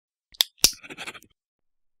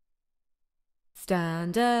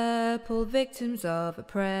Stand up, all victims of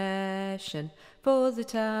oppression, for the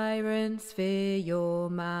tyrants fear your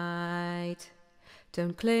might.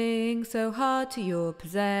 Don't cling so hard to your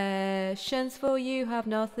possessions, for you have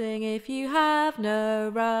nothing if you have no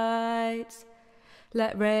rights.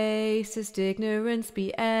 Let racist ignorance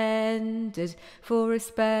be ended, for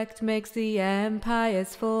respect makes the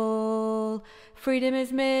empires fall. Freedom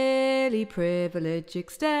is merely privilege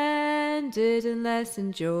extended, unless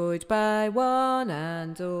enjoyed by one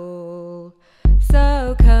and all.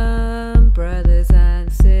 So come, brothers and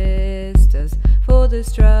sisters, for the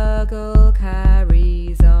struggle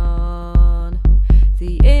carries on.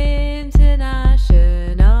 The Internationale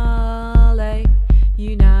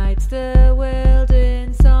unites the world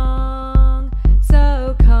in song.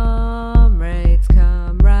 So comrades,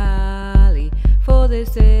 come rally, for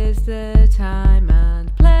this is the time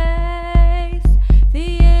and place.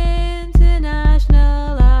 The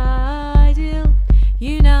international ideal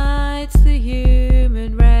unites the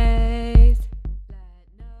human race.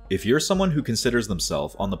 If you're someone who considers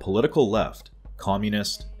themselves on the political left,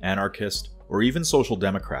 communist, anarchist, or even social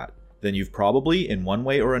democrat, then you've probably, in one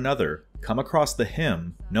way or another, come across the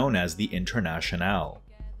hymn known as the Internationale.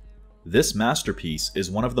 This masterpiece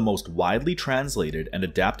is one of the most widely translated and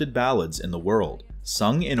adapted ballads in the world,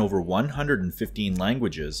 sung in over 115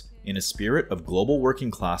 languages in a spirit of global working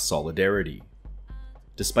class solidarity.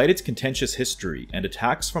 Despite its contentious history and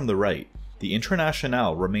attacks from the right, the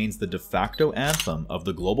Internationale remains the de facto anthem of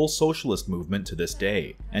the global socialist movement to this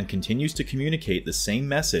day, and continues to communicate the same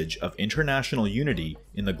message of international unity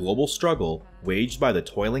in the global struggle waged by the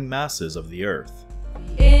toiling masses of the earth.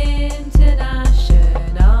 Internationale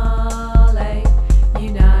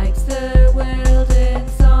unites the world in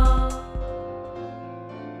song.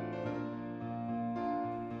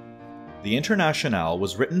 The Internationale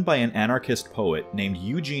was written by an anarchist poet named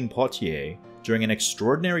Eugène Pottier during an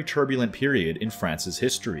extraordinary turbulent period in France's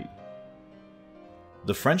history.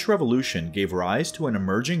 The French Revolution gave rise to an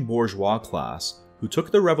emerging bourgeois class who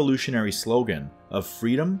took the revolutionary slogan of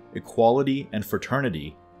freedom, equality, and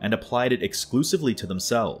fraternity and applied it exclusively to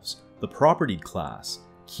themselves, the propertied class,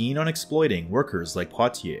 keen on exploiting workers like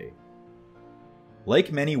Pottier.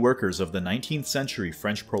 Like many workers of the 19th century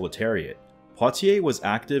French proletariat, Pottier was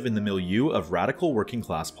active in the milieu of radical working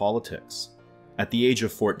class politics. At the age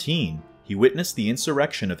of 14, he witnessed the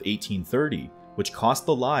insurrection of 1830, which cost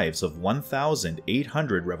the lives of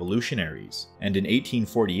 1,800 revolutionaries, and in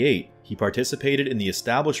 1848 he participated in the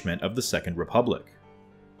establishment of the Second Republic.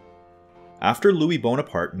 After Louis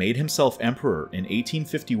Bonaparte made himself emperor in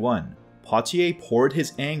 1851, Pottier poured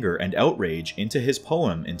his anger and outrage into his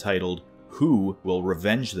poem entitled "Who Will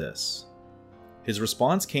Revenge This?" His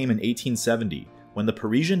response came in 1870, when the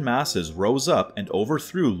Parisian masses rose up and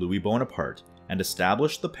overthrew Louis Bonaparte and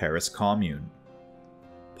established the Paris Commune.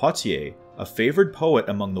 Pottier, a favored poet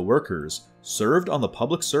among the workers, served on the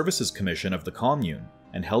Public Services Commission of the Commune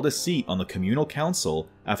and held a seat on the communal council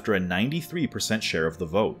after a 93% share of the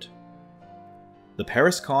vote. The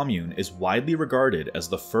Paris Commune is widely regarded as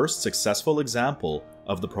the first successful example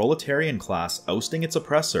of the proletarian class ousting its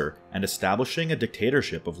oppressor and establishing a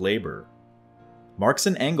dictatorship of labor. Marx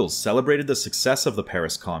and Engels celebrated the success of the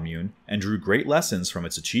Paris Commune and drew great lessons from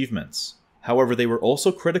its achievements. However, they were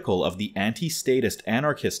also critical of the anti-statist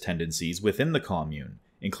anarchist tendencies within the Commune,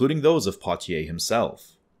 including those of Pottier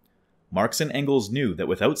himself. Marx and Engels knew that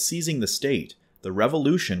without seizing the state, the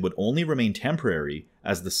revolution would only remain temporary,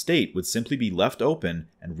 as the state would simply be left open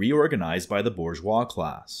and reorganized by the bourgeois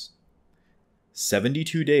class.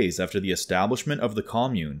 72 days after the establishment of the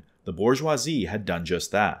Commune, the bourgeoisie had done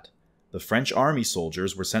just that. The French army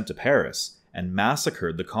soldiers were sent to Paris and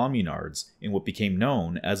massacred the communards in what became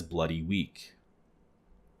known as Bloody Week.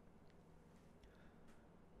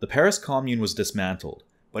 The Paris Commune was dismantled,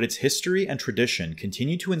 but its history and tradition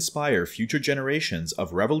continued to inspire future generations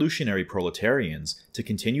of revolutionary proletarians to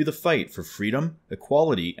continue the fight for freedom,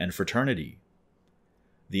 equality, and fraternity.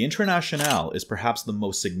 The Internationale is perhaps the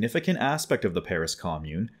most significant aspect of the Paris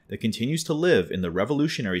Commune that continues to live in the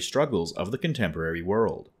revolutionary struggles of the contemporary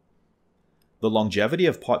world. The longevity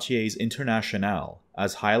of Pottier's Internationale,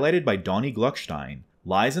 as highlighted by Donny Gluckstein,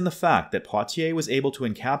 lies in the fact that Pottier was able to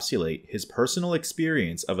encapsulate his personal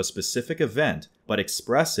experience of a specific event but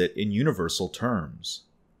express it in universal terms.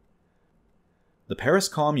 The Paris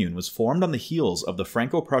Commune was formed on the heels of the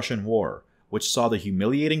Franco-Prussian War, which saw the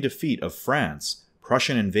humiliating defeat of France,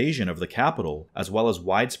 Prussian invasion of the capital, as well as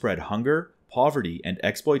widespread hunger, poverty, and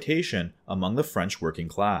exploitation among the French working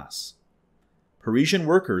class. Parisian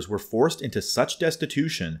workers were forced into such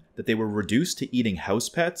destitution that they were reduced to eating house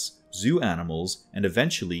pets, zoo animals, and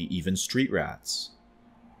eventually even street rats.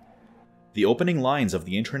 The opening lines of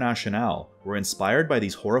the Internationale were inspired by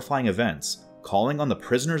these horrifying events, calling on the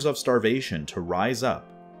prisoners of starvation to rise up,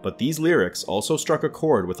 but these lyrics also struck a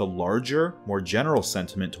chord with a larger, more general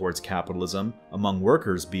sentiment towards capitalism among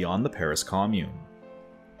workers beyond the Paris Commune.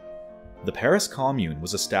 The Paris Commune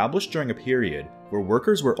was established during a period where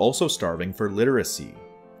workers were also starving for literacy.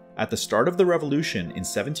 At the start of the revolution in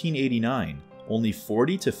 1789, only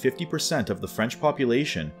 40 to 50% of the French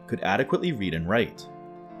population could adequately read and write.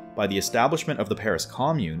 By the establishment of the Paris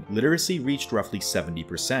Commune, literacy reached roughly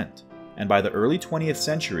 70%, and by the early 20th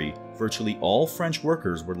century, virtually all French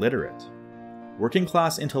workers were literate.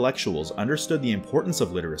 Working-class intellectuals understood the importance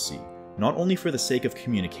of literacy, not only for the sake of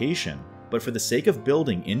communication, but for the sake of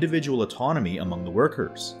building individual autonomy among the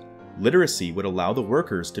workers. Literacy would allow the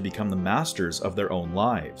workers to become the masters of their own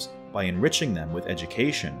lives by enriching them with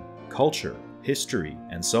education, culture, history,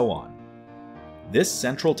 and so on. This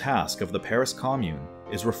central task of the Paris Commune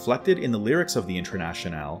is reflected in the lyrics of the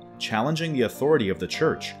Internationale, challenging the authority of the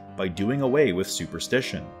Church by doing away with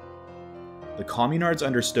superstition. The communards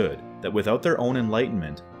understood that without their own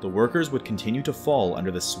enlightenment, the workers would continue to fall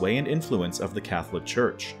under the sway and influence of the Catholic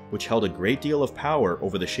Church, which held a great deal of power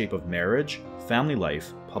over the shape of marriage, family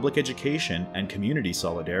life, public education, and community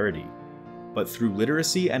solidarity. But through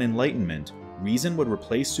literacy and enlightenment, reason would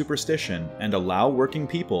replace superstition and allow working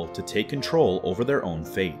people to take control over their own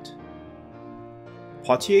fate.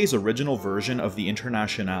 Poitier's original version of the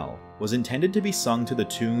Internationale was intended to be sung to the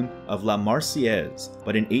tune of La Marseillaise,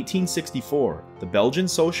 but in 1864, the Belgian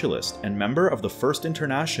socialist and member of the First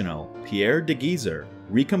Internationale, Pierre de Geyser,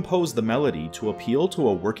 recomposed the melody to appeal to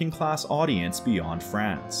a working-class audience beyond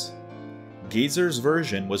France. Geyser's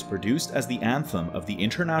version was produced as the anthem of the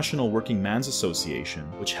International Working Man's Association,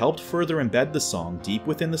 which helped further embed the song deep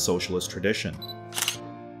within the socialist tradition.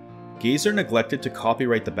 Geyser neglected to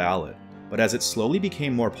copyright the ballad, but as it slowly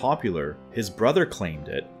became more popular, his brother claimed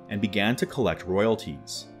it and began to collect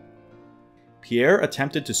royalties. Pierre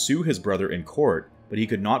attempted to sue his brother in court, but he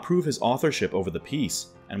could not prove his authorship over the piece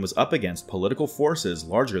and was up against political forces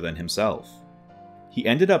larger than himself. He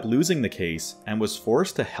ended up losing the case and was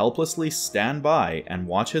forced to helplessly stand by and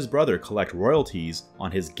watch his brother collect royalties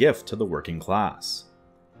on his gift to the working class.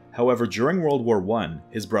 However, during World War I,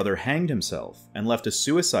 his brother hanged himself and left a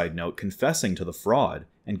suicide note confessing to the fraud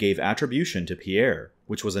and gave attribution to Pierre,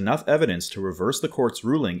 which was enough evidence to reverse the court's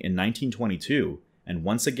ruling in 1922 and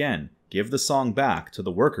once again give the song back to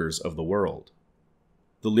the workers of the world.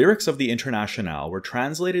 The lyrics of the Internationale were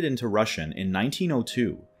translated into Russian in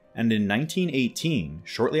 1902, and in 1918,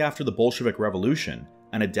 shortly after the Bolshevik Revolution,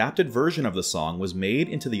 an adapted version of the song was made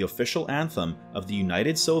into the official anthem of the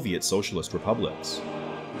United Soviet Socialist Republics.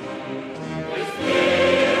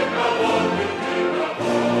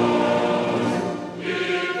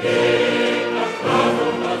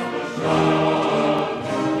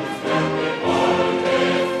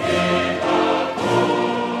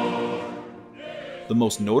 The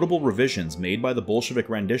most notable revisions made by the Bolshevik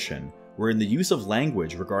rendition were in the use of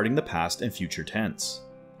language regarding the past and future tense.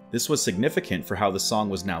 This was significant for how the song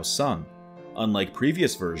was now sung. Unlike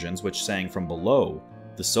previous versions which sang from below,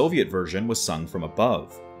 the Soviet version was sung from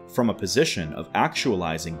above, from a position of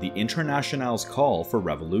actualizing the Internationale's call for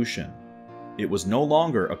revolution. It was no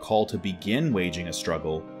longer a call to begin waging a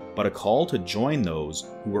struggle, but a call to join those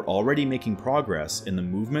who were already making progress in the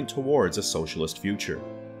movement towards a socialist future.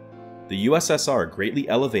 The USSR greatly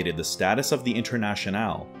elevated the status of the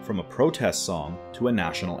Internationale from a protest song to a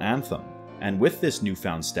national anthem, and with this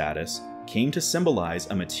newfound status came to symbolize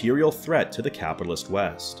a material threat to the capitalist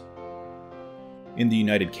West. In the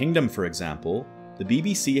United Kingdom, for example, the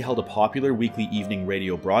BBC held a popular weekly evening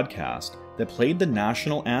radio broadcast that played the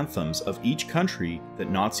national anthems of each country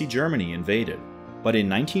that Nazi Germany invaded. But in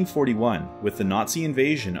 1941, with the Nazi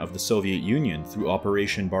invasion of the Soviet Union through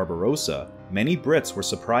Operation Barbarossa, many Brits were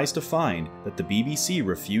surprised to find that the BBC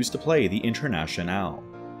refused to play the Internationale.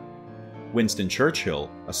 Winston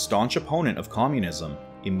Churchill, a staunch opponent of communism,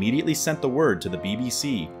 immediately sent the word to the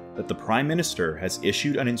BBC that the Prime Minister has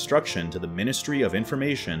issued an instruction to the Ministry of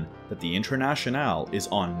Information that the Internationale is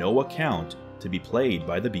on no account to be played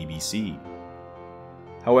by the BBC.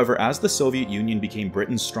 However, as the Soviet Union became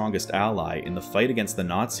Britain's strongest ally in the fight against the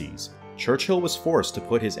Nazis, Churchill was forced to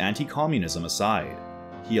put his anti-communism aside.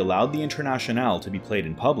 He allowed the Internationale to be played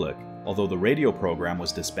in public, although the radio program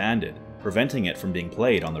was disbanded, preventing it from being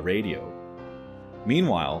played on the radio.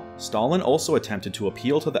 Meanwhile, Stalin also attempted to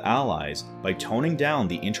appeal to the Allies by toning down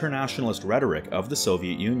the internationalist rhetoric of the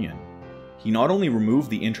Soviet Union. He not only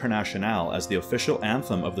removed the Internationale as the official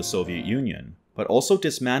anthem of the Soviet Union, but also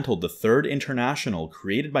dismantled the Third International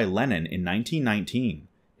created by Lenin in 1919,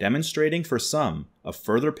 demonstrating for some a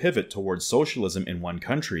further pivot towards socialism in one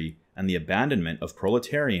country and the abandonment of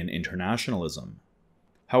proletarian internationalism.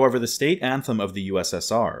 However, the state anthem of the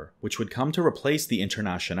USSR, which would come to replace the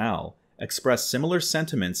Internationale, expressed similar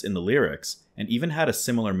sentiments in the lyrics and even had a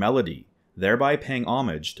similar melody, thereby paying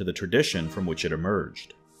homage to the tradition from which it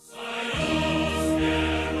emerged.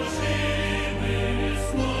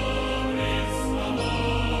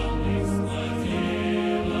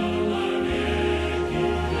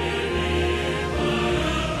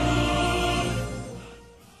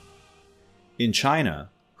 In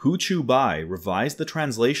China, Hu Chubai revised the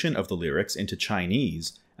translation of the lyrics into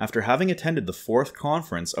Chinese after having attended the 4th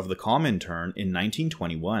conference of the Comintern in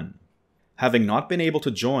 1921. Having not been able to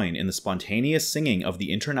join in the spontaneous singing of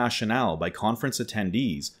the Internationale by conference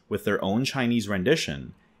attendees with their own Chinese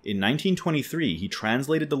rendition, in 1923 he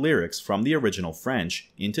translated the lyrics from the original French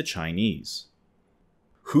into Chinese.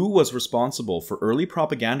 Hu was responsible for early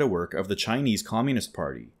propaganda work of the Chinese Communist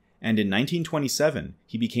Party, and in 1927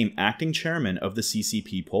 he became acting chairman of the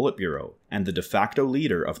CCP Politburo and the de facto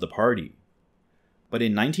leader of the party. But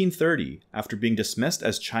in 1930, after being dismissed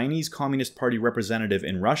as Chinese Communist Party representative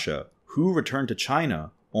in Russia, Hu returned to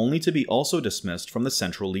China only to be also dismissed from the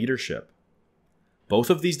central leadership. Both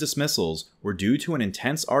of these dismissals were due to an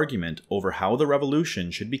intense argument over how the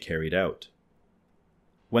revolution should be carried out.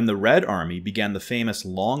 When the Red Army began the famous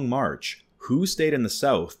Long March, Hu stayed in the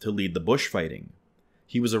south to lead the bushfighting.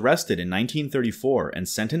 He was arrested in 1934 and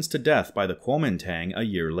sentenced to death by the Kuomintang a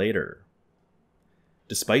year later.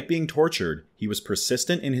 Despite being tortured, he was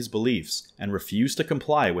persistent in his beliefs and refused to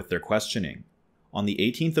comply with their questioning. On the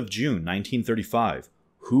 18th of June 1935,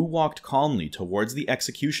 Hu walked calmly towards the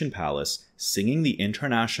execution palace, singing the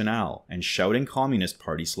Internationale and shouting Communist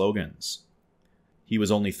Party slogans. He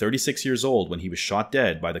was only 36 years old when he was shot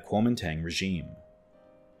dead by the Kuomintang regime.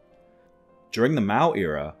 During the Mao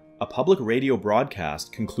era, a public radio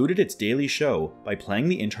broadcast concluded its daily show by playing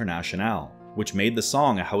the Internationale, which made the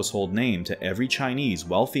song a household name to every Chinese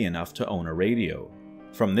wealthy enough to own a radio.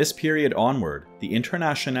 From this period onward, the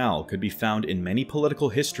Internationale could be found in many political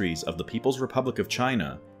histories of the People's Republic of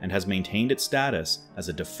China and has maintained its status as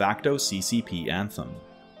a de facto CCP anthem.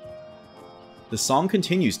 The song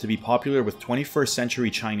continues to be popular with 21st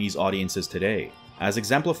century Chinese audiences today, as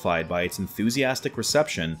exemplified by its enthusiastic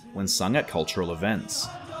reception when sung at cultural events.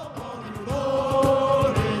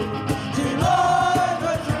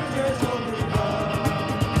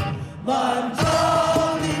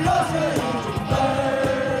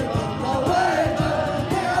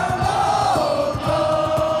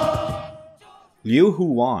 Liu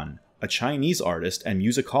Huan, a Chinese artist and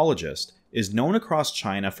musicologist, is known across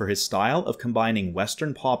China for his style of combining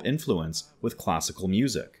Western pop influence with classical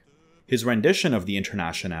music. His rendition of the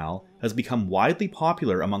Internationale has become widely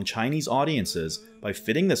popular among Chinese audiences by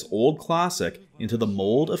fitting this old classic into the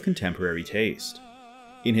mold of contemporary taste.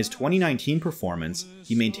 In his 2019 performance,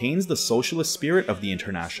 he maintains the socialist spirit of the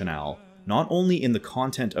Internationale, not only in the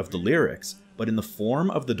content of the lyrics, but in the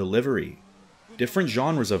form of the delivery. Different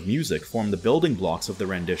genres of music form the building blocks of the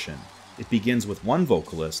rendition. It begins with one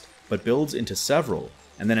vocalist, but builds into several,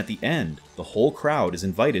 and then at the end, the whole crowd is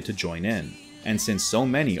invited to join in. And since so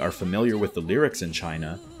many are familiar with the lyrics in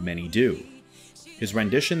China, many do. His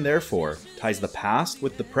rendition, therefore, ties the past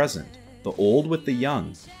with the present, the old with the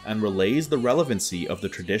young, and relays the relevancy of the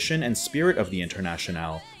tradition and spirit of the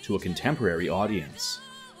Internationale to a contemporary audience.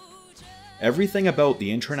 Everything about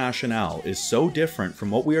the Internationale is so different from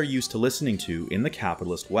what we are used to listening to in the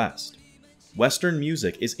capitalist West. Western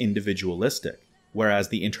music is individualistic, whereas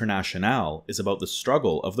the Internationale is about the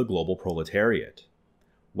struggle of the global proletariat.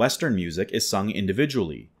 Western music is sung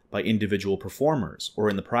individually, by individual performers, or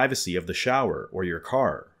in the privacy of the shower or your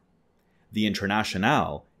car. The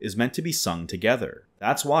Internationale is meant to be sung together.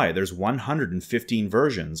 That's why there's 115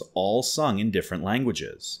 versions, all sung in different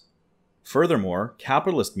languages. Furthermore,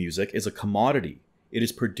 capitalist music is a commodity. It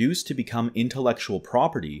is produced to become intellectual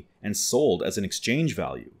property and sold as an exchange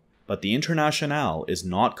value. But the Internationale is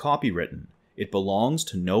not copywritten. It belongs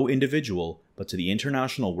to no individual, but to the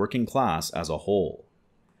international working class as a whole.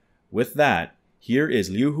 With that, here is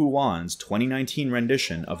Liu Huan's 2019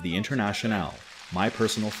 rendition of the Internationale, my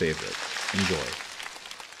personal favorite. Enjoy.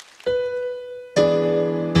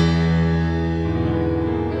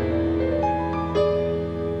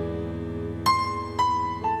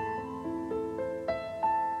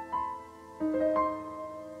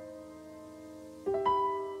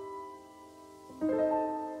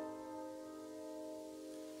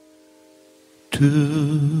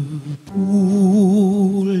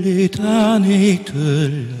 Debout l'éternité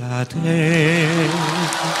la terre,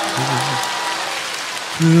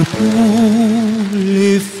 que pour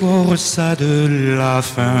les forçats de la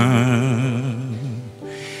faim,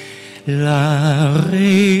 la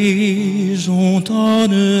raison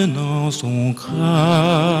donne dans son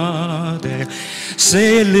cratère,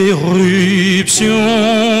 c'est l'éruption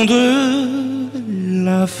de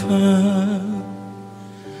la faim.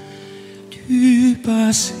 Du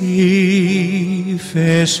passé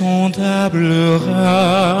fait son table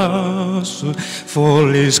rase,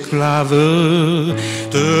 folle esclave,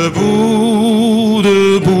 debout,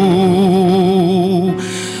 debout,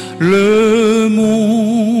 le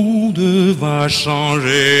monde va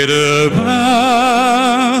changer de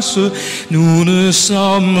place, nous ne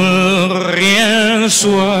sommes rien,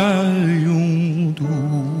 soyons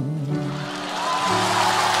doux.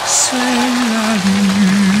 C'est la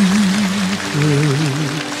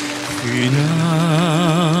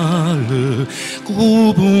finale,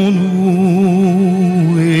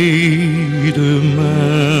 groupons-nous et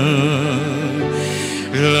demain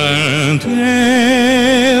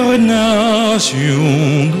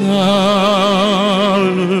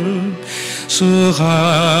l'internationale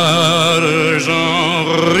sera le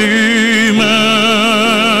genre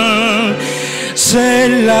humain, c'est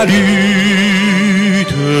la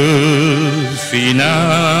lutte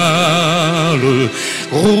finale.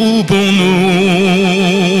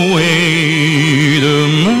 Groupons-nous et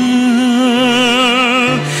demain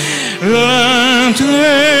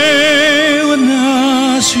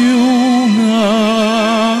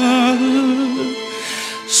l'internationale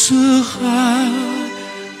sera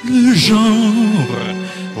le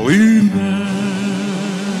genre humain.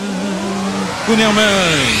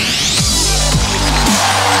 Gouverneur.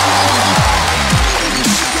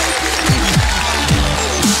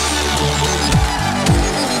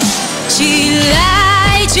 起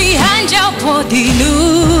来，饥寒交迫的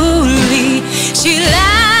奴隶，起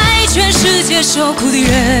来，全世界受苦的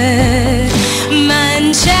人，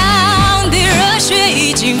满腔的热血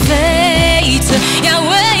已经沸腾，要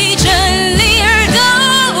为真理而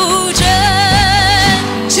斗争。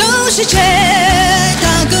旧世界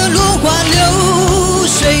大哥落花流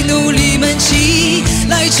水，奴隶们起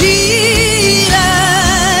来起来，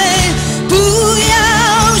不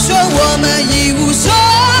要说我们一无所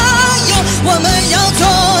有，我们要做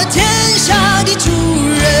天下的主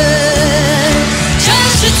人。这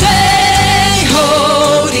是最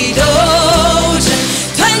后的斗争，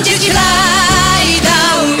团结起来到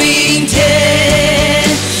明天。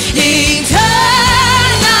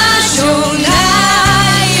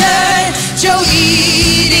Internationale就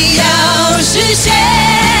一定要实现，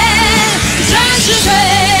这是最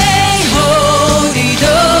后的斗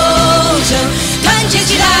争，团结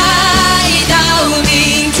起来到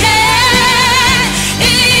明天。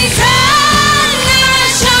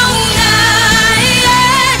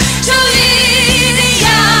Internationale就一定要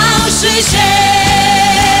实现。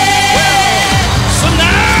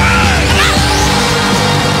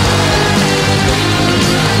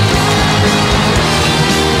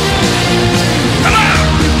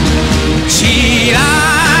起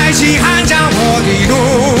来，饥寒交迫的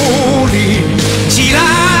奴隶，起来，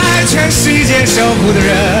全世界受苦的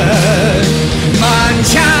人，满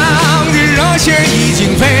腔的热血已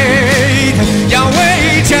经沸腾，要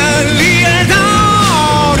为真理而斗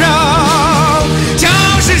争。旧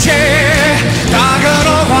世界大河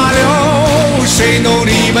落花流水，奴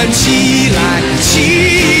隶们起来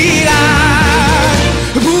起来，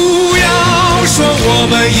不要说我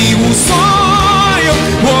们一无所有，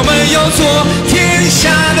我们要做天下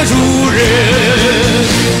的主人。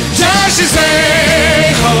这是最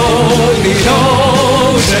后的斗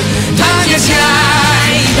争，团结起来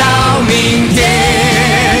到明天。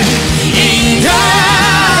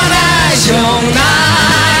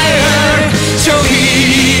Internationale就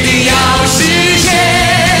一定要实现，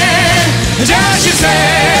这是最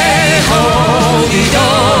后的斗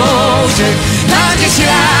争，团结起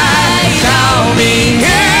来到明天。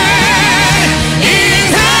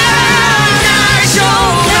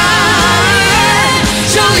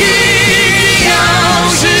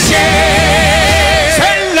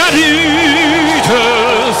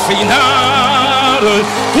Finale,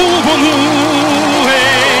 pour nous